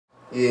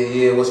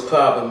Yeah, what's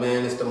poppin',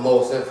 man? It's the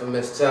most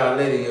infamous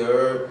Nitty, you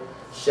heard?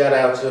 Shout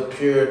out to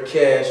Pure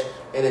Cash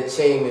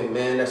Entertainment,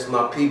 man. That's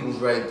my peoples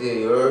right there,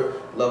 you heard?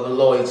 Love and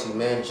loyalty,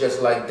 man,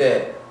 just like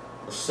that.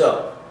 What's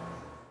up?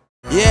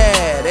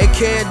 Yeah, they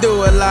can't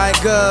do it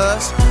like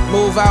us.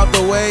 Move out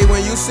the way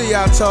when you see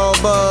our tall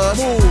buzz.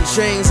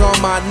 Chains on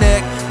my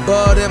neck,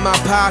 bud in my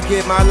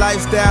pocket. My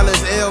lifestyle is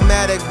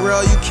illmatic,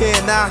 bro, you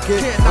can't knock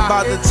it. I'm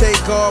about to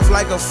take off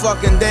like a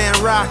fucking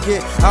damn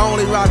rocket. I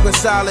only rock with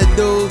solid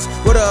dudes.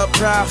 What up,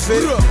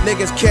 Prophet?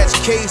 Niggas catch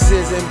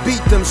cases and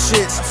beat them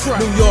shits.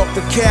 New York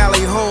to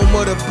Cali, home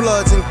of the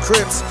Bloods and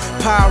Crips.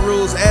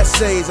 Pyrus,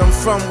 essays, I'm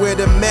from where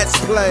the Mets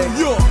play.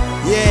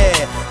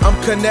 Yeah, I'm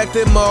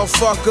connected,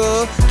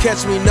 motherfucker.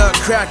 Catch me nut,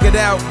 crack it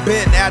out,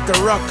 bent at the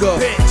rucker.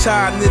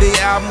 Nitty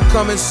album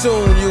coming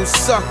soon, you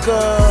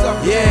sucker.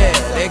 Yeah,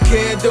 they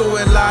can't do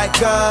it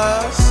like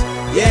us.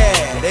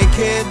 Yeah, they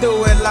can't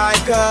do it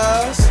like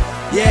us.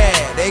 Yeah,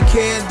 they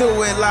can't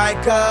do it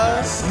like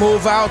us.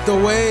 Move out the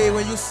way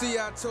when you see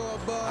our tour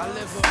bus. I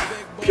live a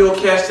big boy. Pure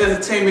Cash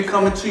Entertainment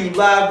coming to you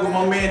live with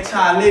my man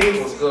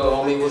Nitty. What's good,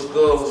 homie? What's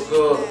good? What's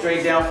good?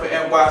 Straight down for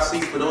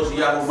NYC. For those of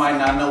y'all who might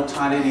not know,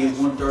 Nitty is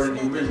 1/3 of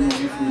the original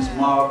Infamous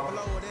Mob.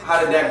 How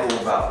did that go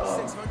about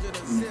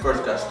when you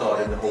first got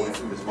started, the whole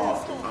Infamous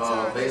Mob?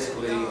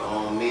 Basically,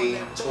 me,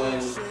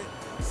 twins,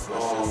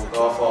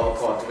 Godfather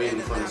Part 3,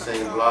 we from the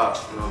same block,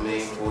 you know what I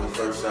mean?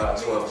 41st side,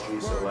 12th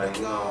Street, so like,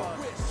 you know,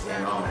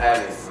 and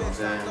Habit, you know what I'm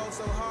saying?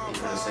 He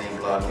from the same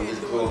block. We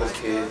just grew up as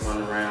kids,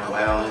 running around,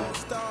 wilding,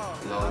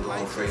 you know,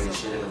 doing crazy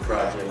shit in the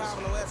projects.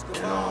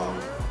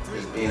 And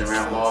just being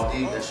around Mobb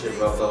Deep, that shit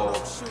rubbed off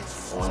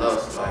on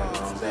us, like,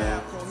 you know what I'm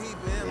saying?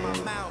 And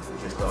we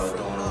just started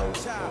doing like,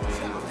 you know what I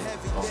mean,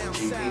 on some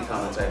GP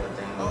kind of type of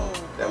thing.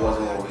 That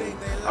wasn't what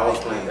I was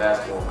playing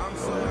basketball, you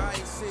know,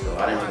 so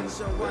I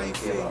didn't really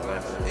care about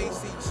rapping anymore.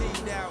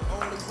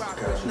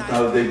 Gotcha.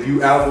 Now the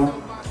debut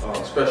album,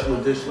 Special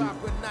Edition,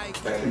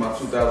 that came out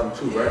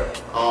 2002, right?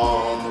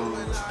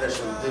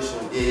 Special Edition,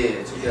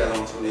 yeah,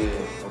 2002, yeah.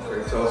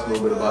 Okay, tell us a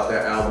little bit about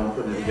that album,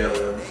 putting it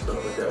together and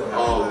stuff like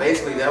that.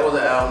 Basically, that was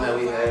an album that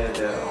we had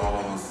that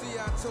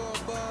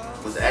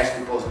was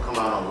actually supposed to come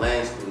out on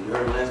Land Speed. You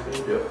heard of Land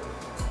Speed? Yep.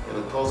 It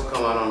was supposed to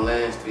come out on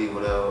Land Speed,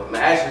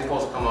 actually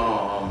supposed to come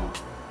out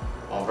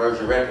on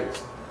Virgin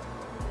Records.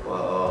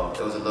 But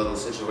there was a little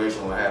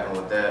situation what happened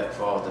with that as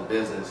far as the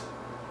business.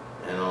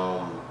 And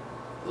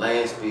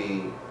Land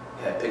Speed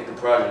had picked the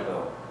project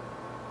up.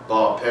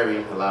 Bob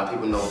Perry, a lot of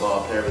people know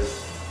Bob Perry. You know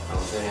what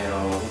I'm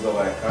saying? He go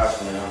by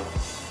Kosh now.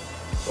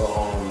 So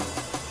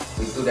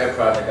we threw that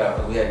project out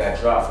because we had got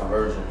dropped from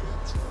Virgin.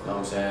 You know what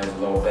I'm saying? It was a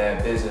little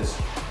bad business.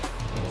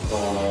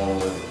 Going on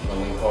with, when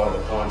we part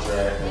of the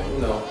contract, and you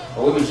know,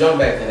 but we was young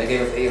back then. They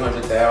gave us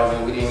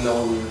 $800,000. We didn't even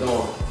know what we were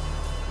doing.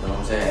 You know what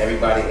I'm saying?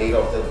 Everybody ate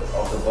off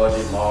the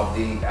budget. Mobb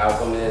Deep,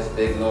 Alchemist,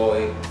 Big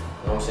Noise. You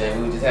know what I'm saying?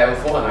 We were just having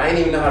fun. I didn't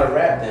even know how to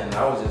rap then.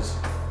 I was just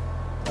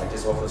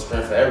off the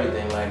strength for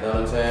everything. Like, you know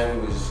what I'm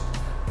saying?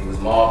 He was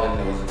mobbing.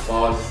 It was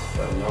fun.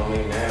 But you know what I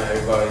mean? Now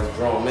everybody's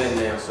grown men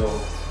now, so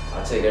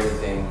I take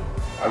everything.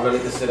 I really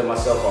consider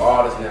myself an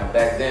artist now.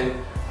 Back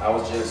then, I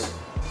was just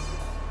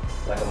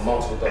like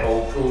amongst with the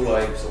whole crew,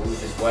 like, so we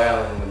was just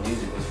wild and the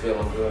music was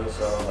feeling good,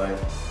 so like,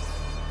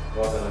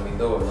 wasn't let me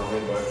do it, you know what I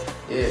mean? But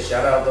yeah,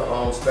 shout out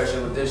to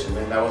Special Edition,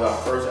 man. That was our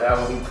first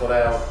album we put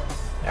out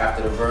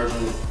after the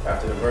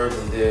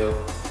Virgin deal,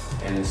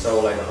 and it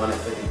sold like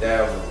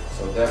 150,000.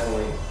 So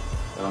definitely,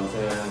 you know what I'm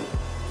saying,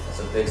 that's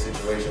a big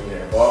situation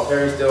there. Bob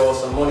Perry still owes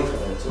some money for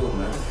that too,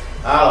 man.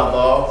 Holla,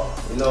 Bob,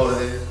 you know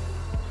what it is.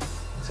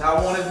 That's how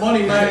I want his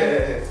money,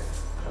 man.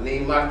 I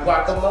need my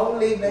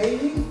guacamole,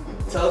 baby.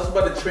 Tell us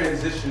about the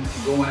transition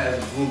from going as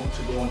a group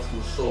to going to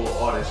a solo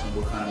artist and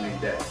what kind of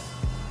made that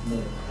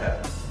move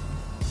happen.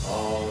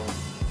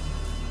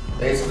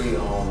 Basically,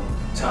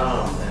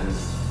 time and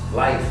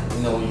life.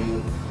 You know,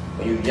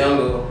 when you're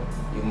younger,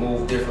 you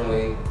move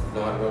differently. You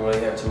don't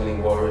really have too many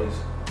worries.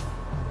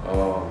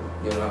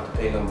 You don't have to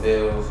pay no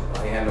bills.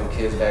 I ain't had no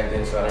kids back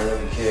then, so I didn't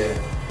really care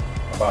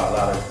about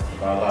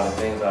a lot of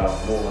things. I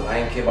was moving. I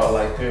didn't care about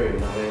life, period. You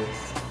know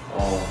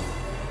what I mean?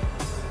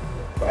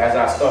 But as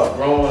I started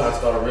growing, I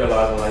started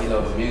realizing, like, you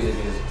know, the music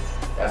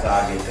that's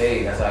how I get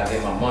paid, that's how I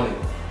get my money. Okay.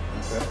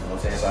 You know what I'm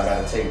saying? So I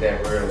gotta take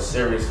that real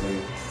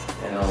seriously.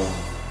 And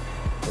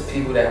the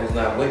people that was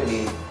not with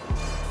me,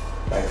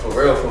 like for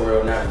real,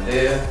 not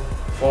there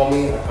for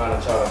me, I kind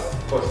of try to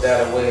push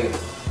that away.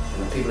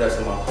 And the people that's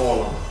in my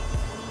corner,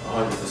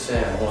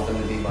 100%, I want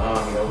them to be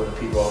behind me. Those are the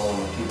people I want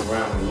to keep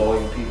around me,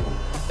 loyal people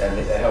that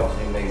helps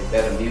me make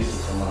better music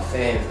for my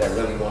fans that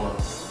really want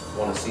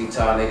to see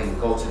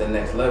Nitty go to the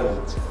next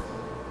level.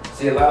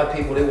 See, a lot of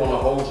people, they want to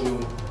hold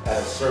you at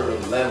a certain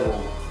level,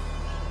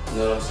 you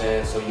know what I'm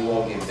saying, so you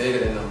won't get bigger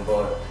than them,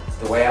 but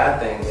the way I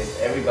think is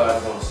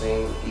everybody's going to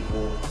sing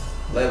equal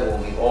level,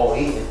 we all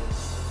eating, you know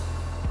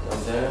what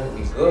I'm saying,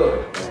 we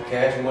good. Like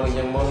Cash Money,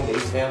 Young Money, they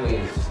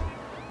family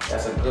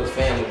that's a good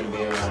family to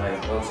be around,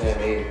 like, you know what I'm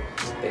saying,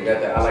 they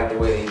got that, I like the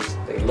way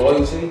they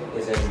loyalty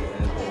is in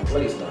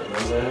place now, you know what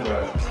I'm saying,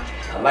 right.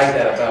 I like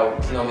that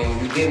about, you know what I mean,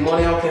 when you get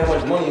money, I don't care how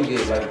much money you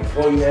get. Like,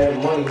 before you had the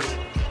money,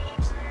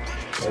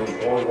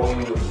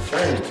 all you was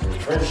friends and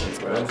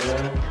friendship, you know what I'm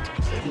saying?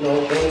 But, you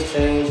know, things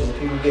change and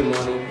people get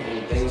money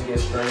and things get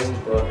strange,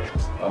 but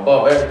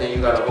above everything,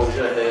 you gotta hold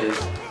your head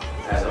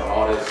as an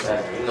artist.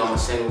 As, you know, I'm a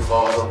single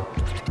father, you know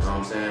what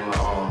I'm saying? My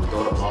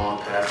daughter mom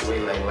passed away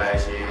like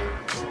last year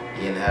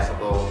and a half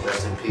ago,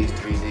 rest in peace,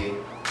 3D. You know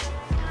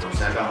what I'm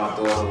saying? I got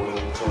my daughter with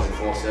me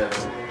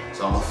 24/7.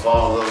 So I'm a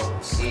father,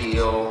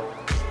 CEO,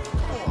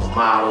 I'm a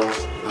model,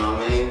 you know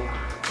what I mean?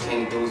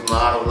 King Dude's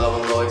model,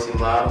 love and loyalty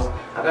model.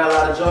 I got a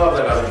lot of jobs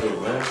I gotta do,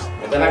 man.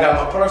 And then I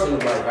got my personal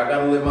life. I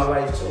gotta live my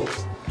life too.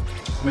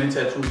 How many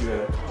tattoos you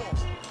have?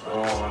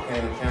 I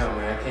can't even count,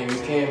 man.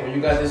 You can't, when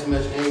you got this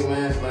much ink,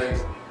 man, it's like,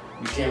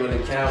 you can't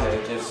really count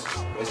it.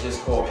 It's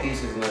just called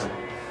pieces now.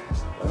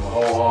 Like my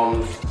whole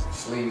arm is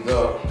sleeved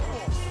up.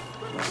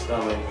 My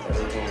stomach,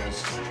 everything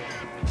is,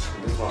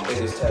 this is my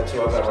biggest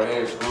tattoo I got right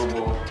here, screwball.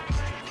 You know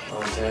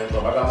what I'm saying?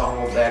 But I got my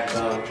whole back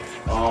done.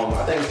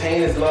 I think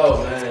pain is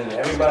love, man. And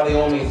everybody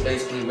on me is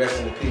basically rest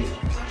in peace.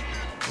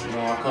 You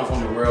know, I come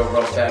from a real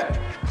rough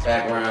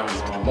background.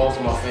 Most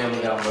of my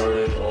family got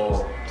murdered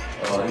or,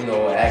 you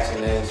know,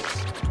 accidents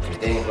and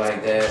things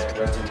like that.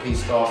 Rest in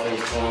peace,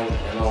 Scarface Twin.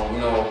 And, you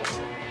know,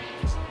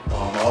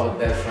 my other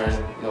best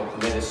friend, you know,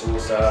 committed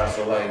suicide.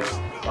 So, like,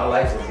 my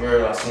life is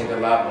real. I seen a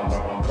lot.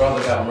 My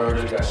brother got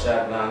murdered, got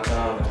shot 9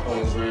 times in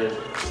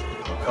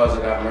Queensbridge. My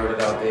cousin got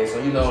murdered out there. So,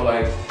 you know,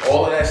 like,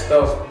 all of that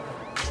stuff,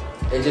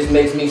 it just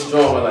makes me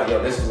stronger. Like,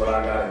 yo, this is what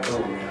I gotta do,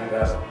 man.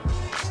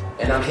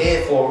 And I'm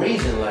here for a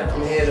reason. Like,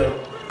 I'm here to,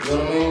 you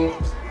know what I mean?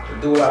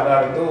 To do what I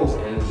gotta do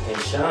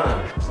and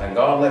shine. Like,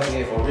 God left me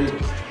here for a reason.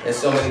 There's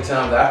so many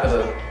times that I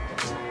could've,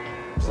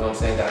 you know what I'm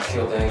saying, got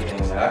killed or anything.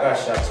 Like, I got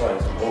shot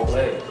twice in both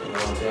legs, you know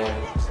what I'm saying?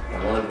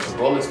 And one of the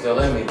bullets still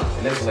in me,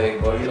 in this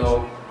leg, but, you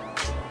know,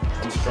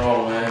 I'm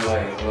strong, man.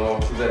 Like, you know.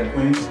 Was that in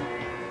Queens?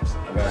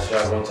 I got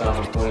shot one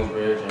time in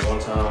Queensbridge and one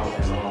time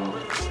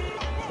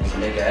in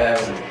Jamaica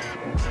Avenue.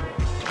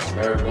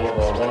 Mary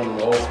Boulevard, one of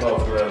them old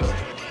clubs, whatever.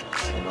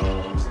 And,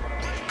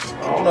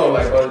 I don't know,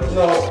 like, but, you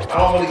know, I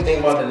don't really think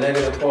about the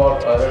negative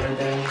part of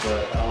everything,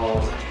 but,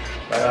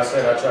 like I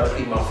said, I try to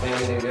keep my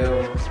family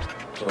together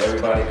so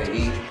everybody can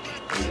eat.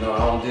 And, you know, I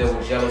don't deal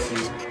with jealousy,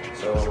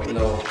 so, you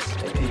know,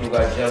 if people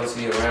got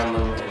jealousy around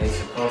them and they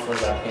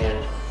circumference, I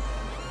can't.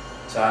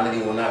 So I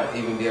will not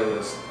even be able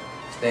to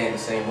stay in the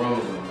same room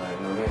as them, like,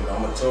 you know what I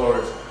mean? I'm a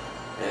tourist,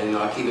 and, you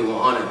know, I keep it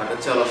 100. I can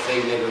tell a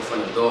fake nigga from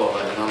the door,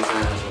 like, you know what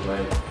I'm saying? So,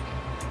 like,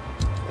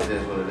 it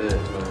is what it is,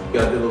 man. You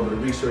gotta do a little bit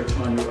of research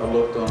on you. I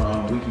looked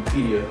on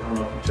Wikipedia. I don't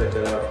know if you checked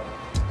that out.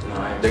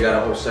 No, they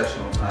got a whole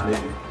section on Tom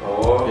Nitty.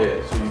 Oh,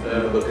 yeah, so you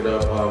can look it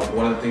up.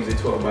 One of the things they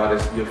talk about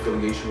is your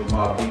affiliation with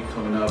Mobb Deep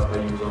coming up.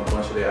 I use on a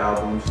bunch of their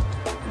albums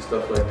and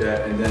stuff like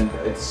that. And then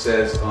it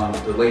says on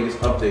the latest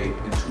update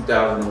in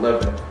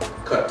 2011,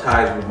 cut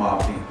ties with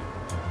Mobb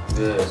Deep.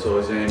 Yeah. So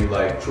is there any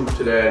like truth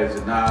to that? Is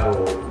it not,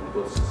 or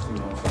what's, you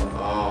know,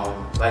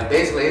 something? Like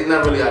basically, it's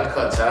not really I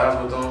cut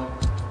ties with them.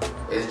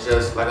 It's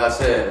just like I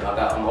said,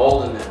 I'm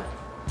older now.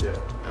 Yeah.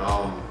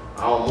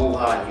 I don't move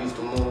how I used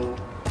to move.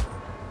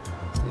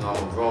 You know,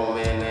 I'm a grown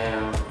man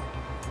now.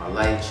 My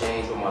life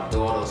changed with my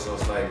daughter, so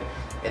it's like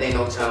it ain't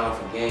no time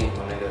for games,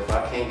 my nigga. If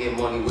I can't get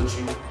money with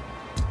you,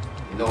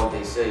 you know what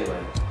they say,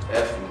 like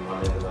F you,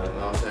 my nigga. Like, you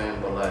know what I'm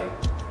saying? But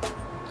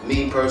like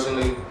me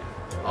personally,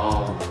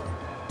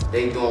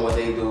 they doing what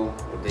they do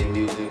with their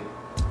music.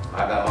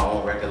 I got my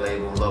own record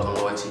label, Love and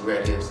Loyalty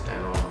Records,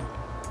 and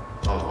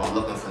I'm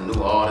looking for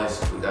new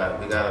artists. We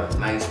got a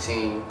nice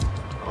team.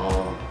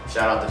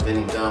 Shout out to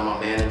Vinny Dunn, my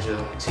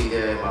manager,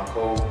 T-Head, my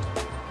co.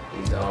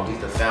 He's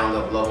the founder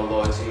of Love and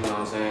Loyalty, you know what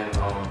I'm saying?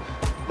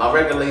 My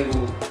record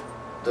label,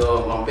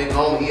 my big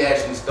homie, he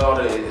actually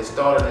started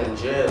in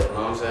jail, you know what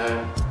I'm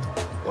saying?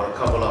 With a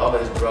couple of other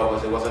his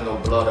brothers. It wasn't no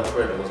blood or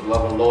crip, it was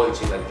Love and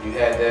Loyalty. Like, if you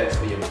had that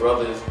for your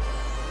brothers,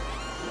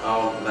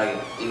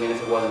 like, even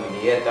if it wasn't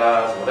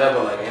Nietas,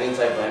 whatever, like any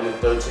type of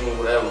MS-13,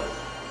 whatever,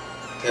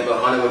 kept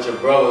 100 with your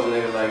brothers, and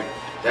they was like,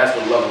 that's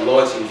what Love and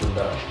Loyalty was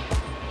about.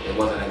 It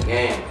wasn't a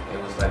game.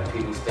 It was like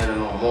people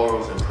standing on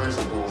morals and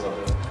principles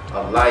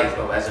of life,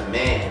 as a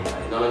man,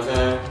 like, you know what I'm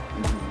saying?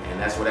 Mm-hmm.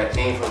 And that's where that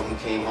came from. He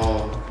came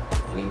home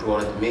and he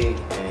brought it to me,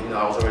 and, you know,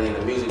 I was already in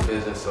the music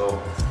business,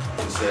 so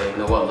he said, you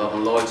know what, Love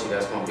and Loyalty,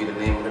 that's gonna be the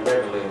name of the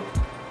record label.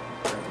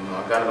 You know,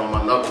 I got it on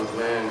my knuckles,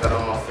 man, got it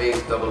on my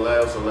face, double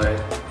L, so like,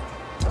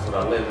 that's what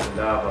I live and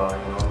die by,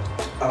 you know?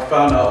 I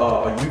found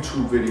a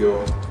YouTube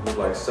video. It was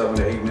like 7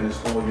 to 8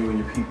 minutes long, you and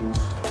your peoples,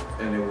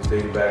 and it was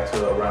dated back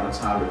to around the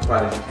time that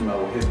Prodigy came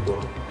out with his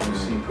book. And you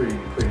seemed pretty,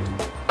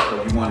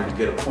 like you wanted to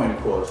get a point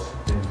across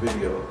in the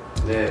video.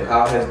 Yeah.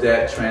 How has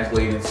that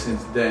translated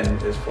since then,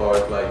 as far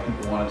as like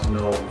people wanting to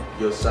know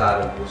your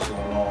side of what's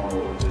going on,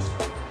 or just,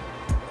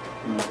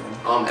 you know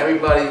what I'm saying?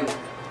 Everybody,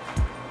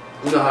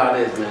 you know how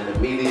it is, man. The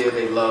media,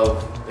 they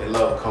love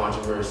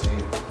controversy. You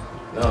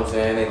know what I'm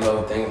saying? They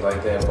love things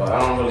like that, but I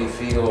don't really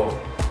feed off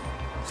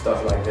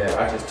stuff like that.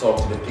 I just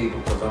talk to the people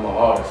because I'm an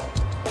artist.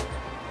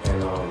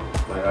 And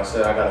like I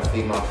said, I gotta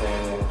feed my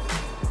family. You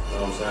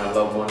know what I'm saying? I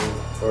love money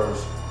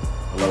first.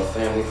 I love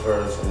family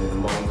first, and then the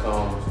money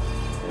comes.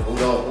 And who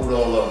don't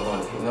love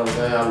money? You know what I'm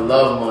saying? I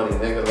love money,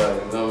 nigga.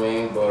 Like, you know what I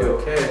mean? But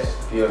pure cash.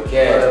 Pure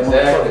cash,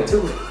 exactly.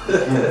 Too.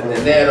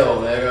 And that all,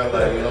 nigga.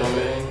 Like, you know what I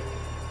mean?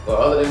 But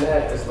other than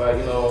that, it's like,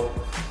 you know,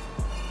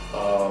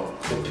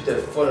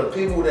 for the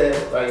people that,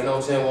 like, you know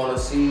what I'm saying, want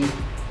to see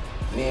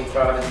me and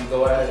Prodigy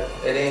go at it,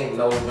 it ain't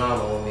no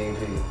drama with me and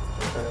P.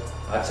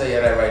 I tell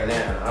you that right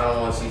now. I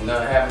don't want to see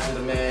nothing happen to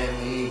the man.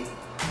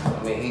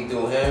 He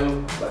do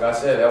him. Like I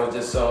said, that was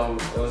just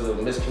it was a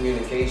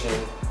miscommunication.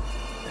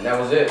 And that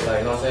was it, like,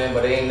 you know what I'm saying?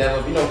 But it ain't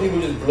never, you know, people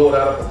just blow it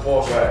out of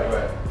proportion.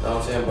 Right. You know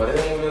what I'm saying? But it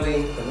ain't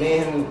really, for me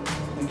and him,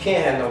 you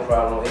can't have no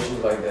problem, no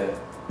issues like that.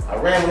 I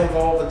ran with him for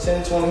over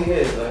 10, 20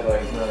 years.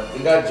 Like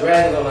we got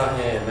dragons on our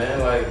hand, man.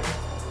 Like,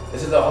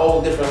 this is a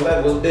whole different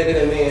level. It's bigger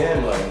than me and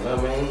him, like, you know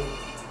what I mean? You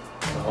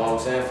know what I'm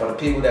saying? For the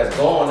people that's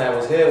gone, that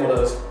was here with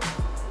us,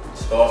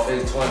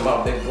 Scarface Twin,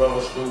 my big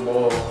brother,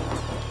 Screwball,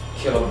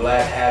 Killer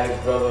Black,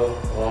 Havoc brother,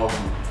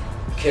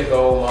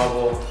 Kiko,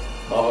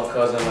 my other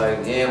cousin, like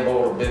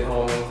Yambo, the big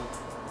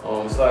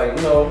homie. It's like,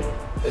 you know,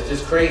 it's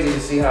just crazy to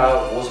see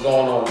what's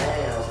going on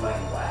now. It's like,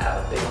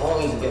 wow, the big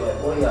homies get like,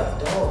 what are y'all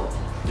doing?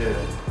 Yeah.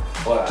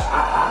 But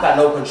I got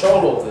no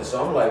control over it,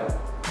 so I'm like,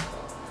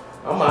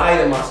 I'm a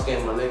hide in my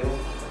skin, my nigga.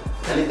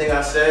 Anything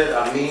I said,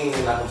 I mean,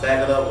 and I can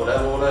back it up,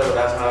 whatever,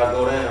 that's how I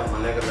go down, my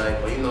nigga.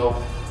 Like, but you know,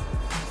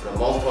 for the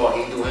most part,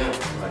 he do him,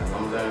 like, you know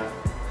what I'm saying?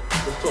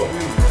 Let's talk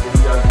music. What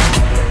you got going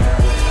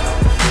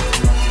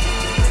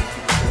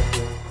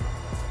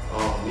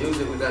on?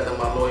 Music, we got the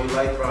My Loyal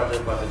Life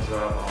project about to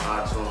drop on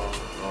iTunes,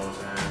 you know what I'm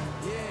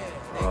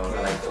saying?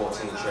 Got like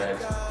 14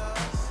 tracks.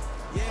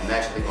 I'm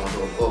actually gonna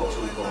do a book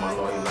too called My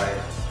Loyal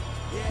Life.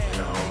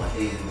 And my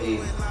DVD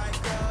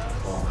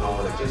gonna come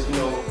with it. Just, you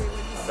know,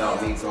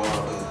 about me growing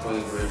up in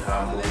Queensbridge, how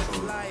I moved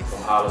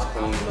from Hollis,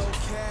 Queens.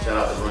 Shout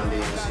out to Run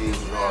DMC,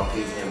 RP,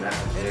 and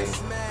Master J. I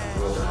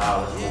grew up in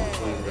Hollis, moved to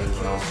Queensbridge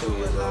when I was 2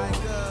 years old.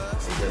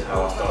 And just how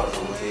I started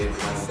from a kid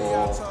playing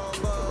ball.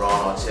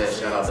 Ron Artest,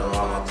 shout out to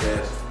Ron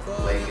Artest.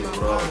 Lakers,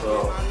 what up,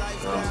 though? You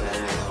know what I'm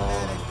saying?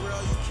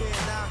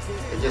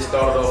 It just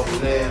started off from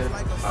there.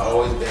 I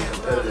always been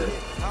competitive.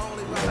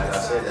 And like I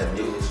said, that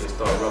music shit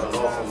started rubbing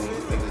off on me.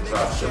 Niggas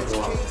drop shit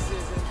on me.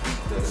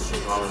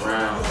 Niggas running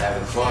around,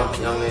 having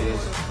fun. Young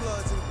niggas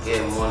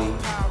getting money,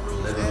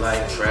 living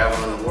life,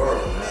 traveling the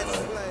world, man.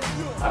 Like,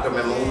 I can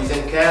remember when we was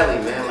in Cali,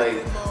 man.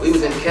 Like, we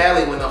was in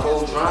Cali when the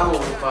whole drama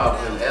was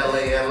popping.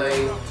 LA.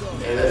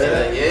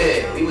 And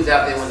yeah, we was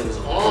out there when it was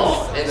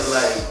on. Nigga,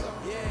 like,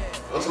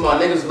 once my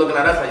niggas looking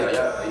at us like,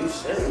 are you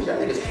serious? Y'all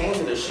niggas came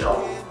to the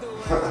show?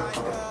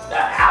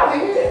 Out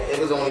here? It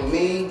was only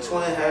me,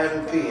 Twin, Harry,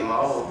 and P, and my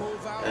own.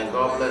 And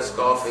God bless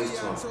Scarface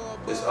Twin.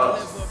 It's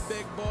us.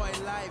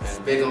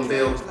 And Big and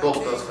Bill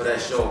booked us for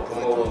that show,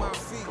 promoter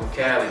from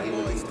Cali.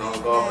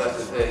 God bless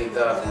his head, he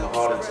died from a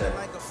heart attack.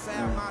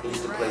 He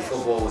used to play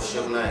football with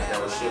Suge Knight.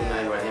 That was Suge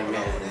Knight right here,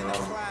 man. You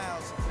know,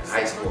 in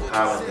high school,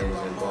 college, they was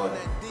in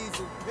Boston.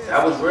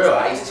 That was real.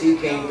 Ice-T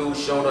came through,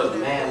 showed us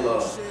man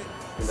love.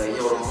 He's like,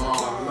 yo, the mom,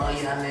 I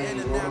love y'all niggas.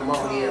 Yo, the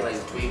mom, he had like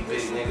 3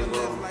 big niggas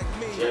with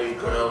him. Jerry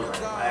Curl,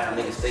 like, wow,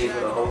 niggas stayed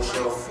for the whole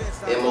show.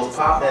 They almost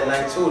popped that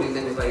night too. These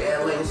niggas like,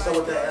 LA, what's up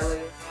with that LA?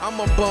 I'm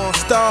a born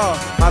star,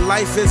 my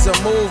life is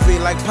a movie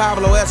like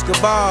Pablo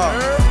Escobar.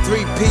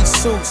 3-piece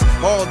suits,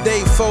 all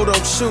day photo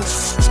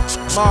shoots.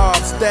 Mob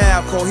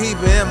style,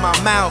 cohiba in my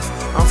mouth.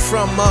 I'm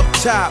from up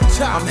top,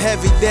 I'm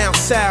heavy down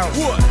south.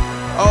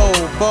 Oh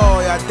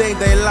boy, I think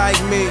they like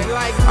me.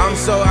 I'm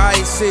so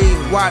icy,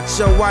 watch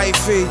your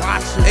wifey.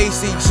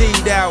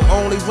 ACG'd out,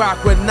 only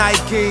rock with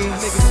Nikes.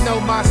 Niggas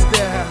know my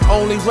style,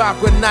 only rock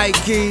with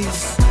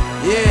Nikes.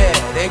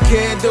 Yeah, they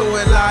can't do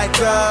it like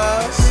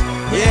us.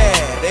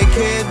 Yeah, they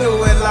can't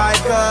do it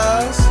like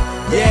us.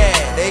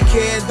 Yeah, they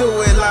can't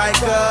do it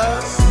like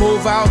us.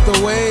 Move out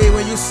the way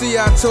when you see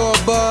our tour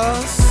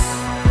bus.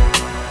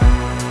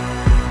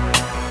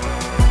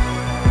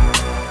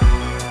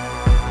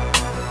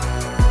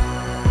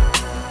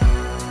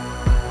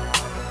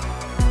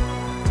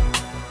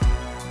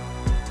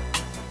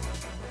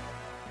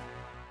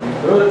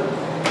 Good.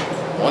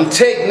 One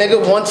take,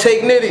 nigga, one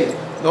take Nitty.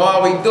 Know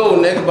how we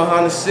do, nigga,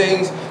 behind the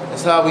scenes.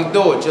 That's how we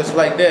do it, just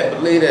like that,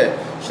 believe that.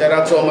 Shout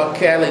out to all my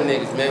Cali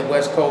niggas, man.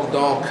 West Coast,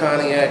 Don,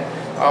 Cognac,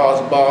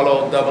 Oz,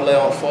 Barlow, Double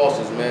L on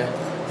Fosters, man.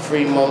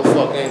 Free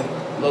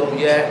motherfucking Little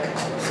Yak.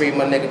 Free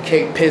my nigga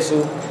K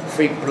Pizzle.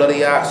 Free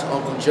Bloody Ox,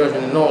 Uncle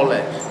Judgment, and all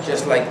that.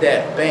 Just like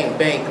that. Bang,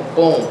 bang,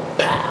 kaboom,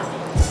 pow.